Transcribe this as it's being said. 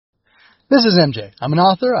This is MJ. I'm an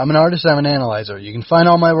author, I'm an artist, I'm an analyzer. You can find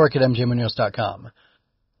all my work at mjmunoz.com.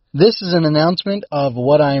 This is an announcement of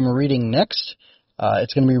what I am reading next.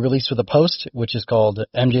 It's going to be released with a post, which is called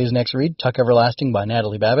MJ's Next Read, Tuck Everlasting by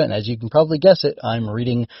Natalie Babbitt. And as you can probably guess it, I'm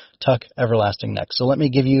reading Tuck Everlasting next. So let me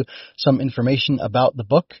give you some information about the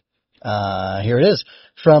book. Here it is.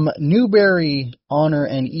 From Newbery Honor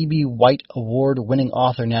and E. White Award-winning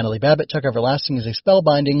author Natalie Babbitt, Tuck Everlasting is a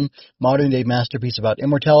spellbinding, modern-day masterpiece about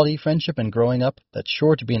immortality, friendship, and growing up that's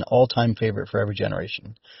sure to be an all-time favorite for every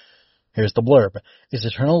generation. Here's the blurb. Is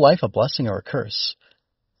eternal life a blessing or a curse?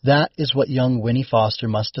 That is what young Winnie Foster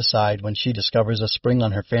must decide when she discovers a spring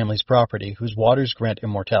on her family's property whose waters grant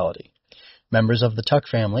immortality. Members of the Tuck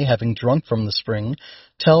family, having drunk from the spring,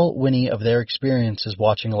 tell Winnie of their experiences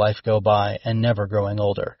watching life go by and never growing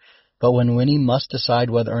older. But when Winnie must decide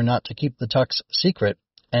whether or not to keep the Tucks secret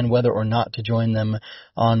and whether or not to join them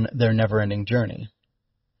on their never-ending journey.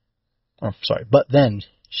 But then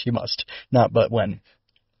she must, not but when.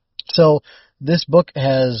 So, this book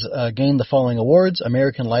has gained the following awards: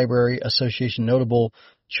 American Library Association Notable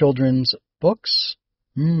Children's Books.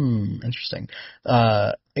 Interesting.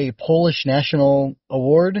 A Polish National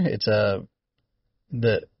Award. It's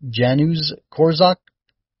the Janusz Korczak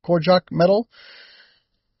Medal.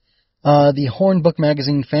 The Horn Book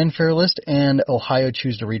Magazine Fanfare List and Ohio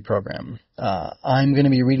Choose to Read program. I'm going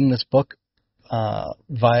to be reading this book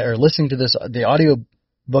listening to the audio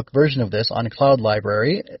book version of this on Cloud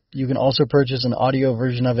Library. You can also purchase an audio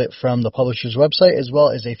version of it from the publisher's website, as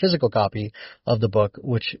well as a physical copy of the book,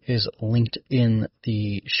 which is linked in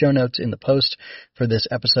the show notes in the post for this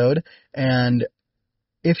episode. And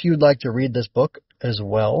if you'd like to read this book as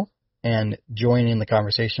well and join in the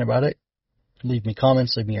conversation about it, leave me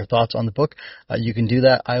comments, leave me your thoughts on the book. You can do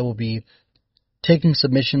that. I will be taking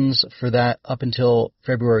submissions for that up until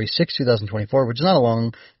February 6, 2024, which is not a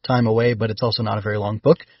long time away, but it's also not a very long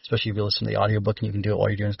book, especially if you listen to the audiobook and you can do it while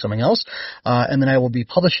you're doing something else. And then I will be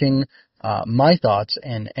publishing my thoughts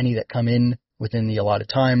and any that come in within the allotted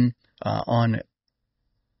time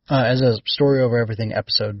as a Story Over Everything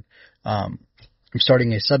episode. I'm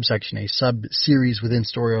starting a subsection, a sub-series within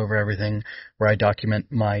Story Over Everything, where I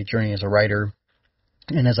document my journey as a writer.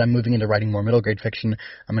 And as I'm moving into writing more middle grade fiction,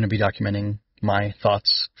 I'm going to be documenting my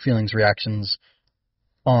thoughts, feelings, reactions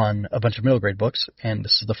on a bunch of middle grade books, and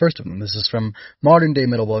this is the first of them. This is from Modern Day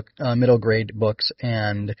Middle Grade Books,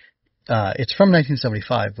 and it's from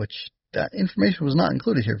 1975, which that information was not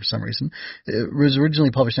included here for some reason. It was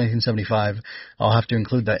originally published in 1975. I'll have to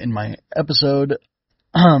include that in my episode.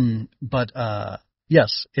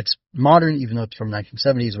 Yes, it's modern, even though it's from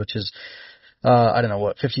 1970s, which is,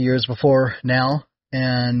 50 years before now,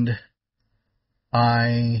 and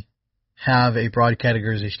I have a broad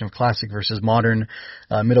categorization of classic versus modern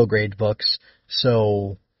middle grade books.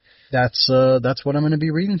 So that's what I'm going to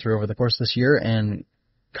be reading through over the course of this year and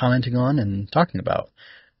commenting on and talking about,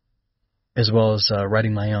 as well as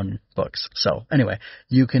writing my own books. So anyway,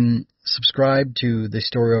 you can subscribe to the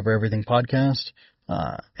Story Over Everything podcast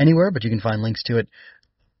anywhere, but you can find links to it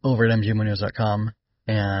over at mjmunoz.com,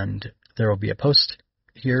 and there will be a post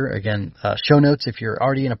here. Again, show notes. If you're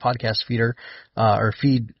already in a podcast feeder or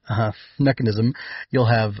feed mechanism, you'll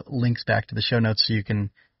have links back to the show notes so you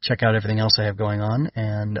can check out everything else I have going on.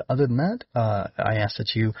 And other than that, I ask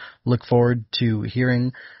that you look forward to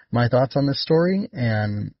hearing my thoughts on this story,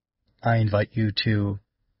 and I invite you to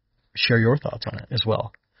share your thoughts on it as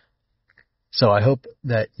well. So I hope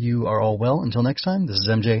that you are all well. Until next time, this is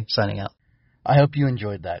MJ signing out. I hope you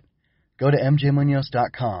enjoyed that. Go to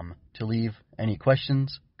mjmunoz.com to leave any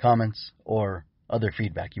questions, comments, or other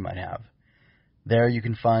feedback you might have. There you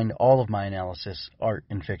can find all of my analysis, art,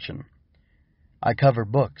 and fiction. I cover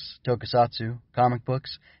books, tokusatsu, comic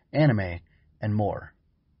books, anime, and more.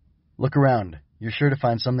 Look around. You're sure to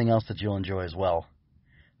find something else that you'll enjoy as well.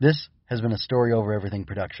 This has been a Story Over Everything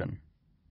production.